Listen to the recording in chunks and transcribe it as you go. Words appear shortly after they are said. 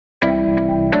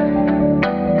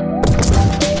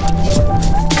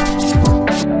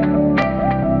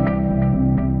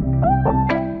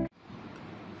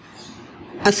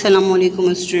Assalamu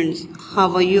alaikum students, how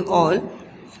are you all?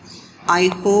 I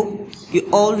hope you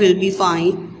all will be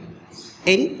fine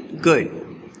and good.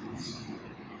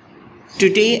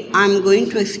 Today I am going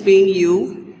to explain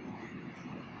you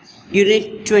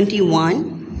Unit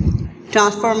 21,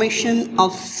 Transformation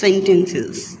of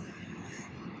Sentences.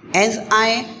 As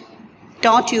I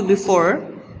taught you before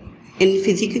in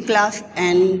physical class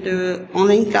and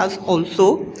online class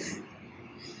also,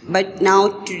 but now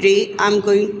today I am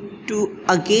going to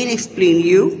again explain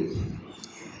you.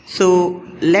 So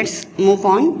let's move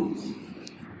on.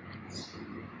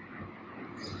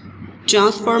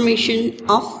 Transformation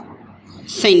of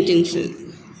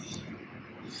sentences.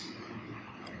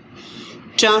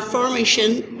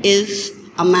 Transformation is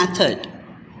a method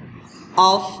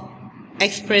of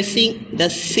expressing the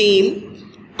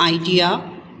same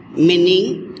idea,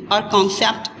 meaning or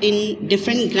concept in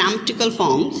different grammatical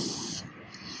forms.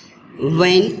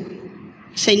 When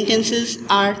sentences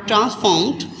are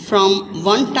transformed from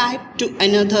one type to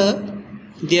another,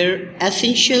 their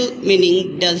essential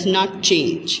meaning does not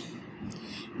change,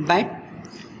 but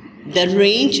the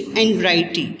range and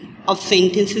variety of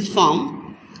sentences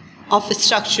form of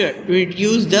structure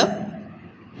reduce the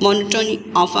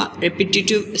monotony of a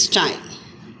repetitive style.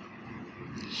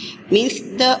 Means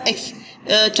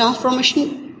the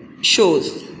transformation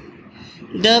shows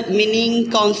the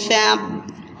meaning, concept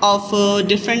of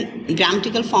different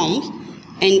grammatical forms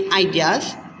and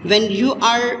ideas. When you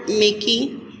are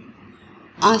making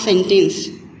a sentence,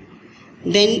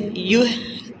 then you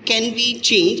can be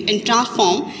changed and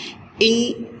transformed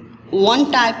in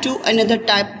one type to another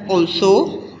type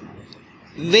also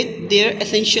with their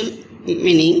essential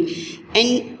meaning,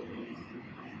 and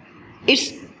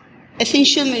its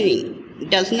essential meaning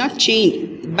does not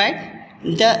change, but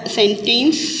the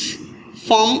sentence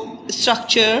form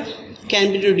structure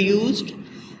can be reduced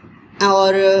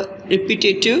or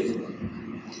repetitive.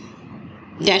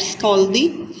 That's called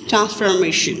the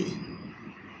transformation.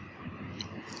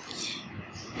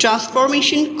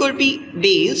 Transformation could be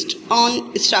based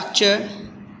on structure.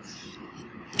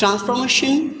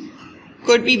 Transformation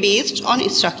could be based on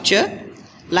structure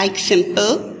like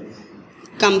simple,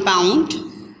 compound,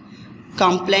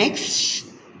 complex,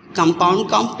 compound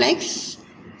complex,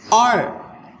 or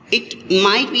it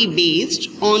might be based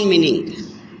on meaning,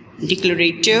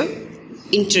 declarative,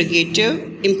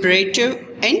 interrogative, imperative,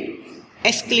 and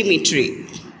exclamatory.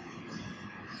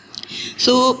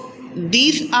 So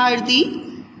these are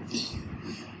the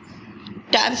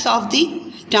types of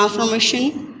the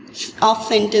transformation of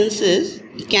sentences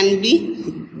can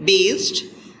be based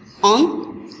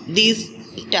on these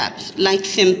types like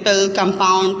simple,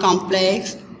 compound,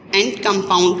 complex, and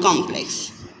compound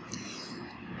complex.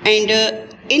 And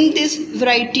in this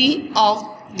variety of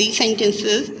these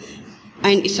sentences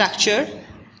and structure,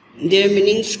 their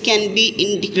meanings can be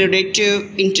in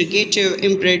declarative, interrogative,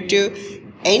 imperative,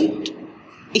 and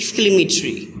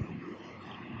exclamatory.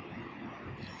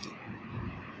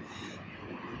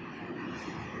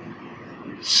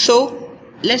 So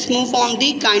let's move on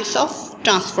the kinds of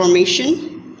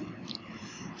transformation.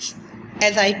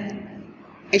 As I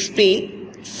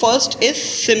explained, first is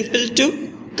simple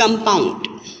to compound.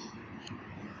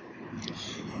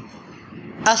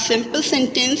 A simple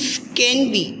sentence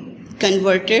can be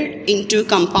converted into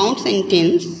compound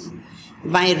sentence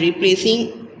by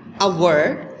replacing a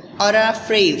word or a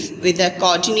phrase with a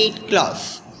coordinate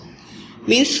clause.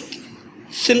 Means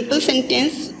simple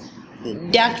sentence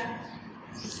that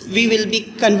we will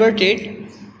be converted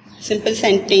simple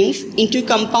sentence into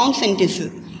compound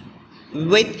sentences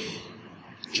with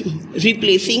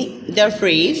replacing the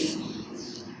phrase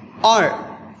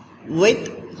or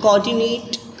with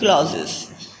coordinate clauses.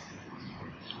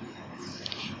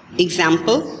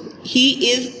 Example,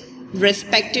 he is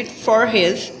respected for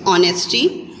his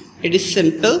honesty. It is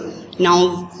simple.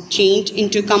 Now change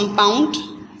into compound.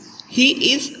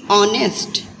 He is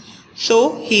honest,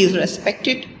 so he is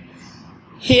respected.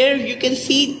 Here you can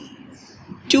see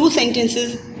two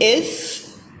sentences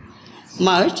is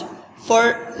merged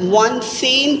for one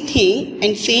same thing,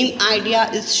 and same idea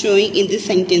is showing in this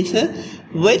sentence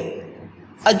with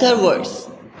other words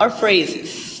or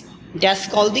phrases. That's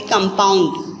called the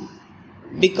compound,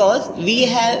 because we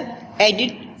have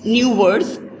added new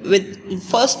words with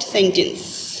first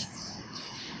sentence.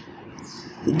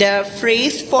 The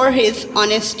phrase for his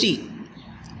honesty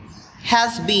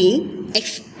has been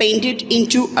expanded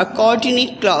into a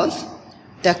coordinate clause.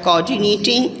 The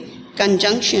coordinating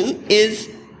conjunction is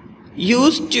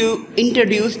used to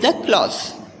introduce the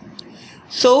clause.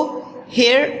 So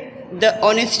here the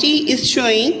honesty is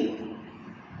showing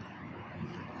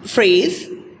phrase,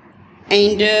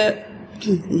 and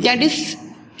that is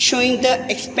showing the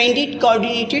expanded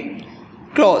coordinated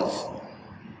clause.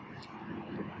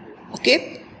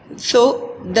 Okay, so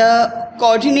the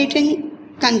coordinating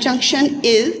conjunction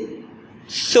is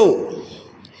so,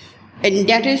 and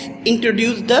that is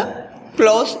introduce the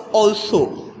clause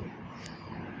also.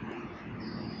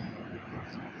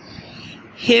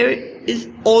 Here is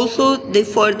also the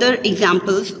further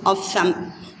examples of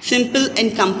some simple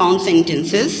and compound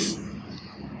sentences.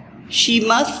 She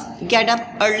must get up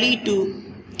early to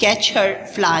catch her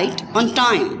flight on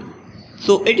time.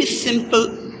 So it is simple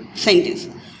sentence.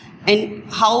 And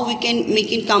how we can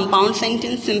make it compound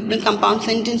sentence, simple compound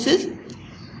sentences?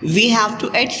 We have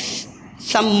to add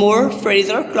some more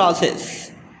phrasal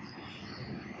clauses.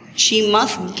 She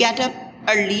must get up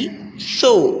early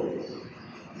so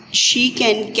she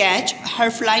can catch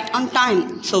her flight on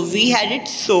time. So we had it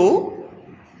so,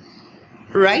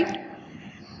 right?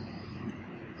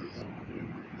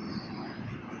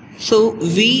 So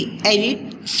we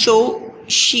added so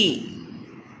she.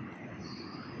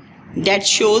 That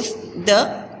shows the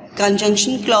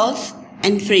conjunction clause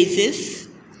and phrases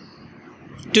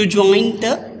to join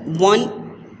the one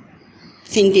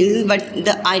sentence, but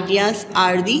the ideas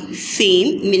are the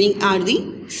same, meaning are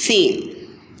the same.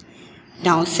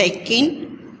 Now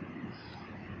second,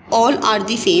 all are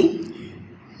the same.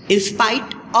 In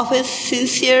spite of his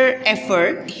sincere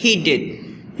effort, he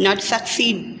did not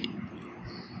succeed.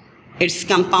 Its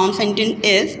compound sentence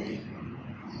is,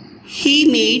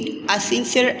 he made a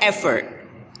sincere effort,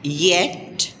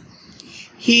 yet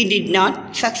he did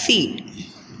not succeed.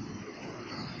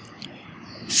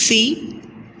 C.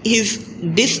 His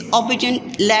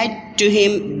disobedience led to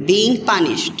him being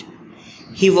punished.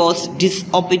 He was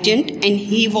disobedient and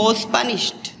he was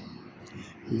punished.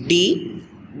 D.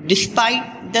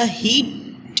 Despite the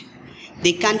heat,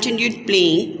 they continued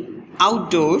playing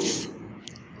outdoors.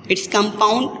 Its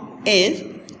compound is,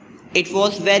 it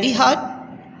was very hot,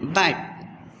 but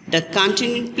they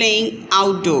continued playing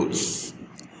outdoors.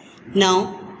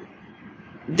 Now,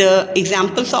 the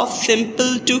examples of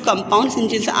simple to compound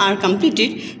sentences are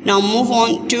completed. Now move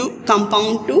on to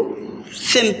compound to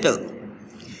simple.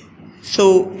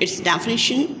 So its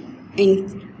definition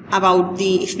and about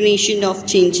the explanation of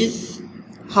changes.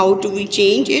 How do we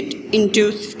change it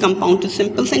into compound to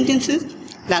simple sentences?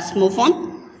 Let's move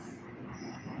on.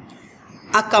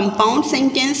 A compound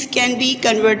sentence can be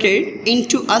converted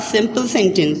into a simple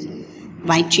sentence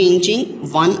by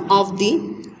changing one of the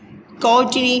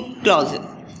coordinate clauses,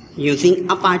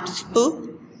 using a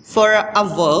participle for a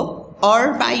verb,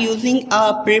 or by using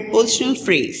a prepositional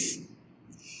phrase,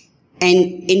 an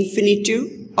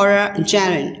infinitive or a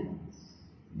gerund.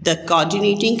 The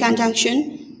coordinating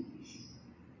conjunction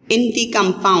in the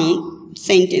compound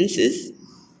sentences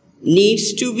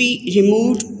needs to be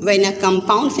removed when a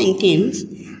compound sentence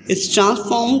is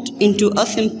transformed into a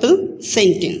simple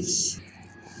sentence.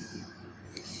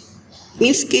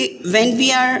 Means when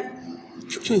we are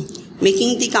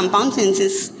making the compound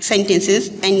sentences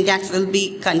and that will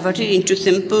be converted into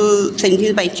simple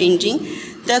sentences by changing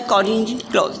the coordinate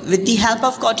clause. With the help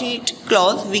of coordinate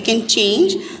clause, we can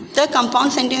change the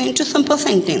compound sentence into simple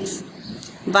sentence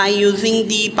by using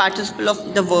the participle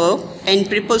of the verb and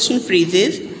prepositional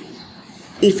phrases,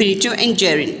 infinitive and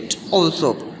gerund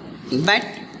also. But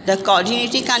the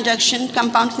coordinating conjunction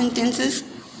compound sentences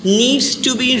needs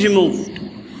to be removed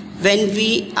when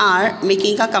we are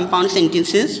making a compound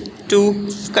sentences to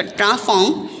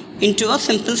transform into a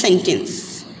simple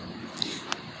sentence.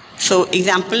 So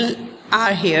example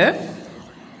are here.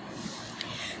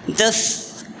 The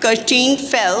curtain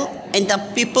fell and the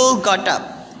people got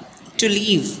up to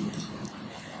leave.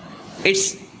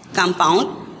 It's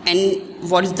compound. And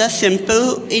what is the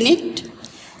simple in it?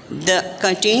 The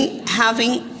curtain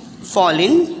having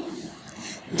fallen,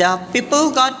 the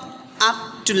people got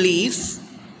up to leave,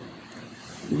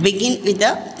 begin with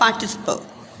the participle.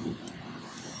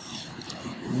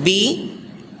 B.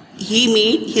 He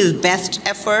made his best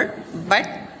effort but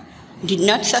did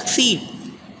not succeed.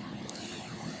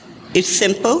 It's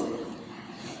simple.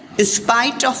 In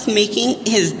spite of making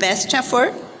his best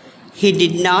effort, he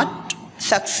did not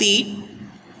succeed.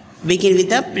 Begin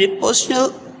with a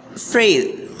prepositional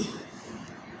phrase.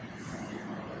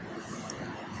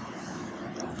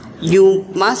 You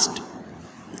must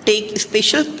take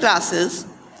special classes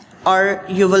or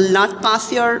you will not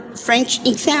pass your French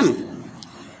exam.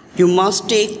 You must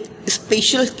take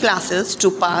special classes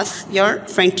to pass your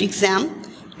French exam.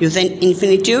 Use an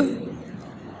infinitive.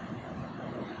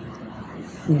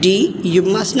 D. You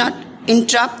must not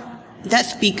interrupt the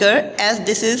speaker as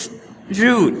this is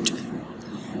rude.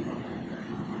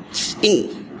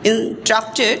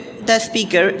 Interrupted, the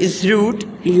speaker is rude,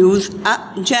 use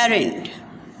a gerund.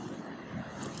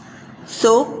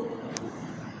 So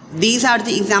these are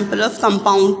the example of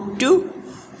compound to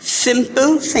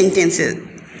simple sentences.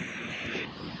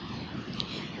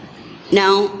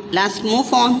 Now let's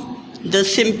move on the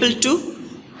simple to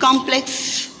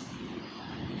complex.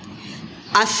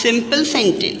 A simple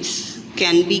sentence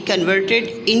can be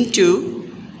converted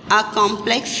into a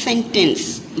complex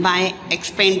sentence by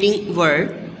expanding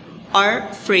word or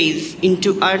phrase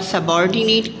into a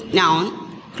subordinate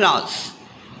noun clause,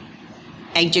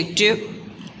 adjective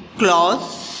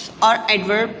clause or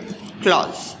adverb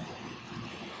clause.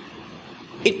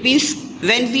 It means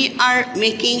when we are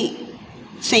making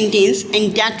sentence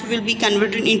and that will be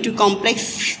converted into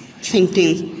complex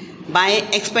sentence by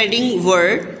expanding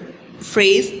word,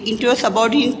 phrase into a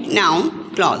subordinate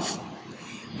noun clause.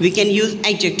 We can use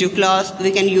adjective clause,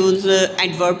 we can use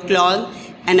adverb clause,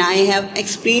 and I have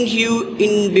explained you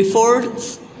in before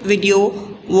video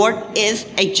what is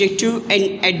adjective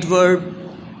and adverb,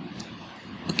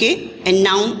 okay, and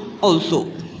noun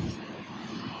also.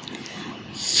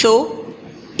 So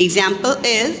example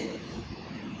is,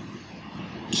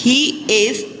 he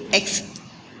is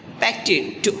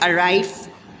expected to arrive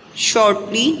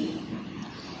shortly.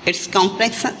 Its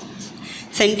complex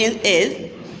sentence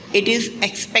is, it is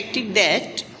expected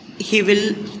that he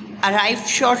will arrive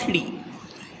shortly.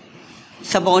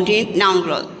 Subordinate noun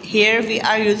clause. Here we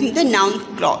are using the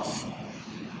noun clause.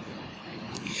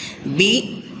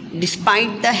 B.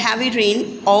 Despite the heavy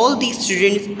rain, all the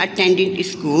students attended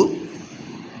school.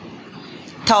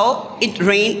 Though it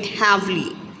rained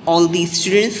heavily, all the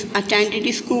students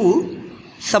attended school.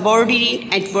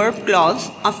 Subordinate adverb clause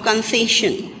of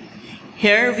concession.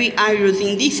 Here we are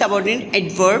using the subordinate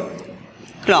adverb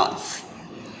clause.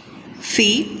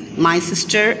 C. My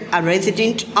sister, a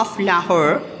resident of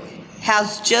Lahore,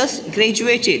 has just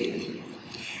graduated.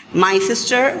 My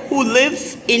sister, who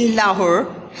lives in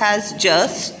Lahore, has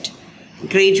just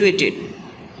graduated.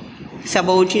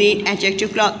 Subordinate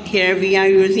adjective clause. Here we are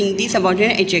using the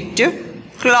subordinate adjective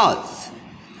clause.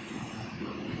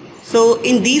 So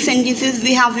in these sentences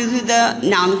we have used the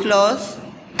noun clause,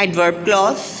 adverb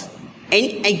clause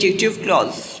and adjective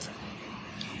clause.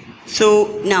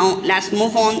 So now let's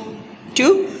move on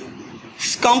to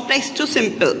complex to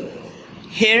simple.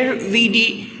 Here we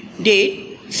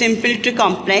did simple to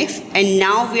complex, and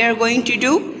now we are going to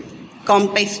do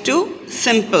complex to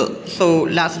simple. So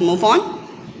let's move on.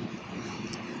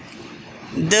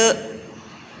 The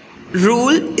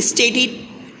rule stated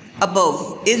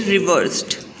above is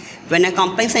reversed when a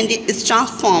complex sentence is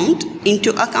transformed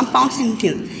into a compound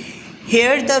sentence.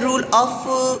 Here the rule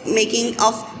of making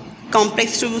of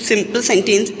complex to simple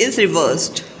sentence is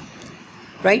reversed,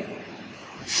 right?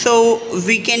 So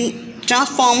we can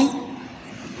transform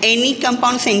any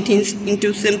compound sentence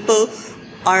into simple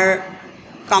or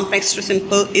complex to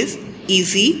simple is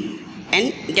easy,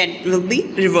 and that will be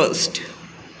reversed.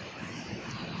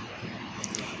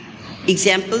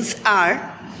 Examples are,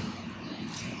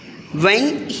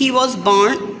 when he was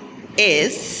born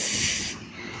is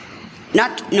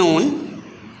not known.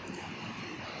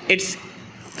 It's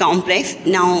complex.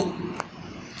 Now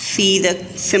see the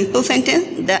simple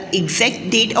sentence. The exact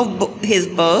date of his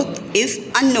birth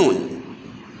is unknown.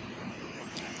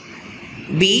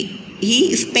 B.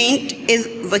 He spent his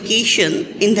vacation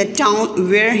in the town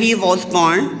where he was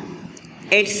born.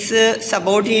 It's a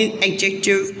subordinate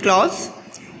adjective clause.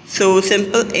 So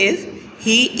simple is,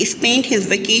 he spent his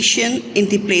vacation in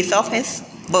the place of his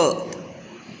birth.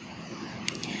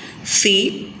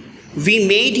 C. We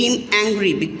made him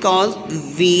angry because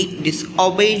we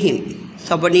disobeyed him.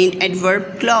 Subordinate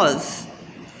adverb clause.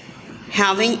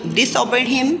 Having disobeyed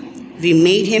him, we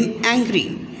made him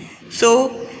angry. So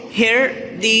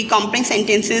here the complex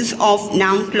sentences of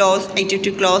noun clause,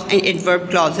 adjective clause and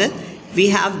adverb clauses, we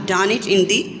have done it in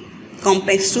the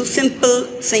complex to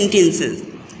simple sentences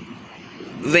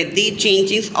with the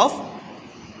changes of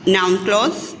noun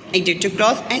clause, adjective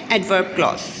clause and adverb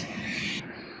clause.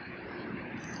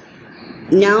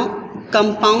 Now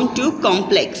compound to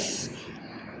complex.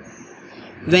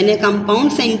 When a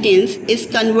compound sentence is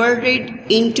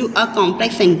converted into a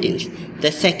complex sentence,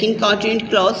 the second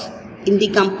coordinate clause in the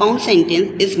compound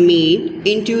sentence is made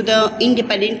into the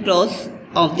independent clause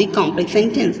of the complex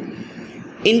sentence.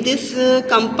 In this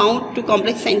compound to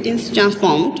complex sentence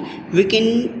transformed, we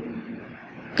can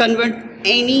convert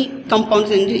any compound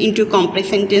sentence into complex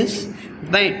sentence,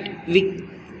 but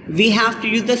we have to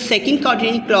use the second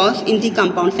coordinate clause in the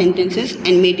compound sentences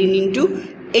and made it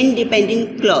into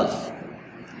independent clause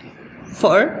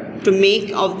to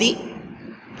make of the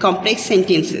complex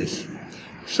sentences.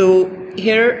 So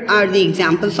here are the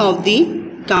examples of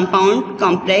the compound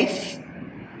complex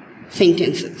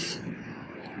sentences.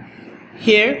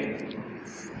 Here,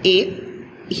 A,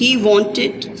 he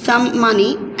wanted some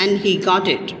money and he got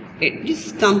it. It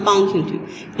is compound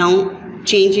sentence. Now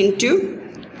change into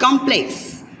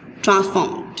complex,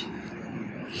 transformed.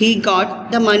 He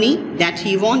got the money that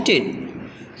he wanted.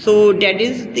 So that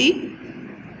is the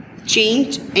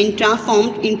change and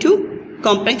transformed into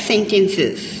complex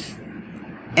sentences,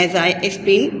 as I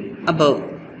explained above.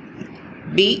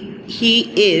 B,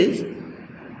 he is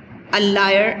a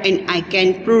liar and I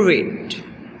can prove it.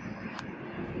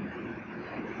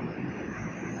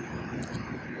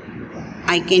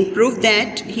 I can prove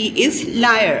that he is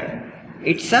liar.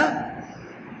 It's a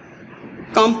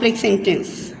complex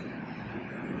sentence.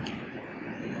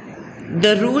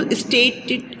 The rule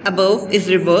stated above is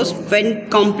reversed when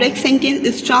complex sentence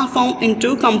is transformed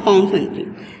into compound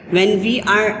sentence. When we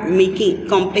are making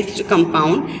complex to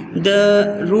compound,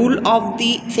 the rule of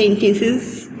the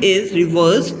sentences is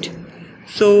reversed.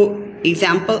 So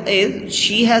example is,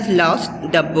 she has lost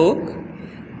the book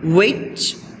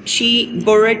which she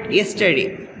borrowed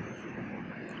yesterday.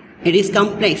 It is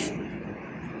complex.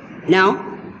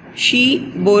 Now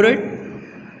she borrowed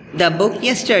the book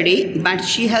yesterday, but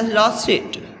she has lost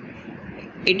it.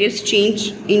 It is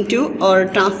changed into or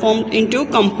transformed into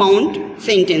compound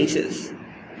sentences.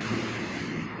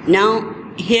 Now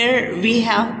here we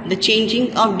have the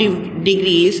changing of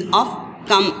degrees of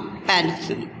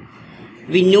comparison.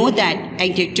 We know that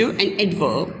adjective and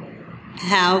adverb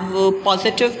have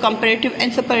positive, comparative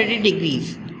and superlative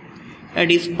degrees.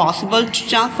 It is possible to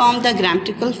transform the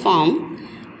grammatical form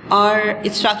or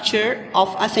structure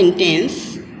of a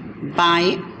sentence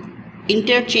by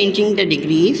interchanging the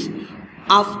degrees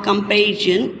of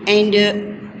comparison and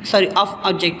of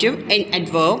adjective and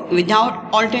adverb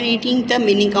without alternating the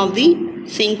meaning of the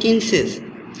sentences.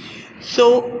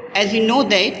 So as you know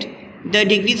that the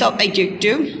degrees of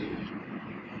adjective,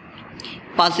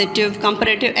 positive,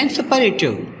 comparative and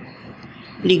superlative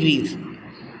degrees.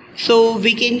 So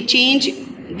we can change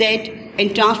that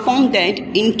and transform that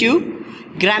into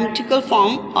grammatical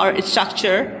form or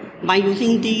structure by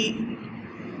using the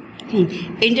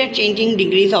interchanging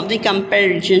degrees of the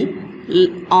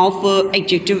comparison of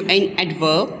adjective and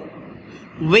adverb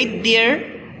with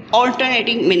their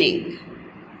alternating meaning.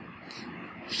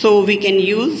 So we can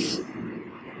use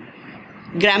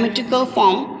grammatical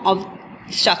form of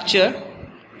structure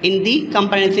in the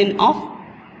comparison of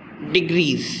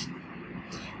degrees.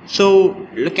 So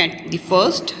look at the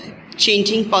first,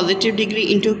 changing positive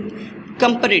degree into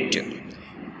comparative.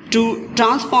 To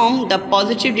transform the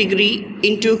positive degree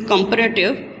into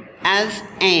comparative, as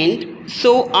and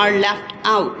so are left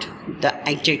out. The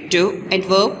adjective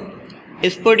adverb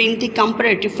is put in the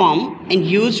comparative form and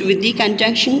used with the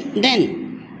conjunction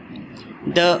then.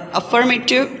 The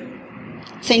affirmative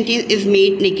sentence is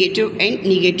made negative and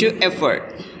negative effort.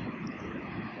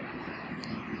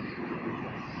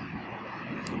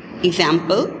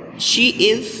 Example, she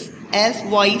is as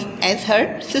wise as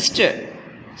her sister.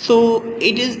 So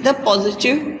it is the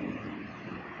positive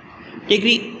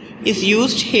degree is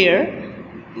used here.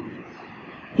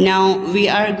 Now we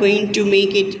are going to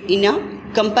make it in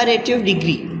a comparative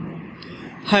degree.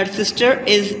 Her sister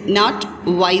is not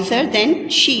wiser than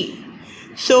she.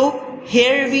 So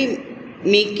here we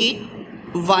make it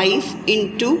wise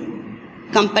into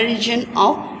comparison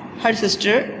of her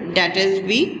sister, that is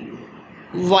be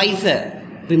wiser.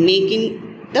 We make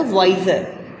it the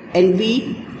wiser and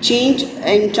we change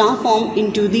and transform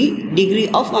into the degree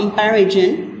of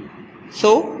comparison.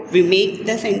 So we make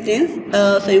the sentence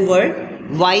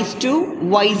word wise to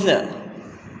wiser.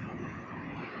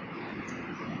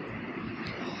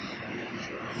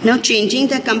 Now changing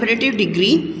the comparative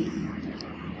degree.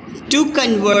 To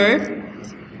convert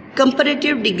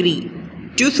comparative degree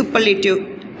to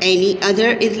superlative, any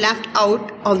other is left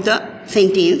out of the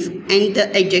sentence and the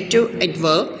adjective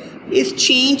adverb is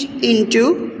changed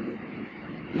into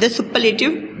the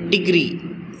superlative degree.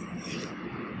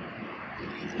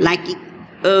 Like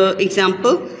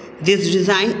example, this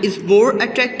design is more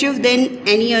attractive than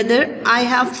any other I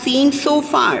have seen so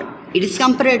far. It is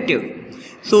comparative.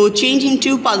 So change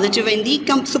into positive and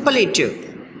the superlative.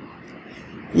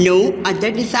 No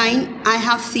other design I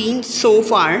have seen so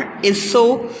far is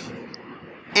so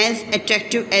as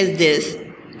attractive as this.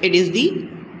 It is the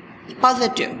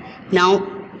positive. Now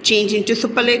change into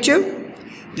superlative.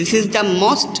 This is the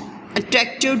most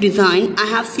attractive design I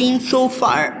have seen so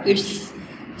far. It's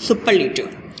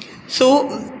superlative. So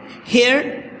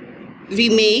here we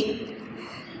make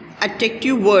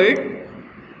attractive word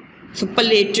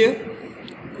superlative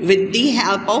with the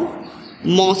help of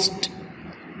most.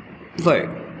 word.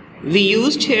 We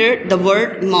used here the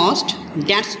word most,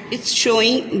 that is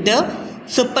showing the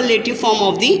superlative form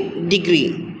of the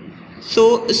degree.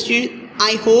 So students,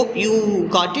 I hope you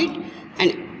got it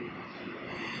and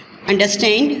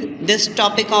understand this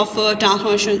topic of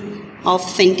transformation of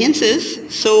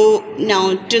sentences. So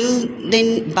now till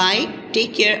then, bye,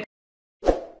 take care.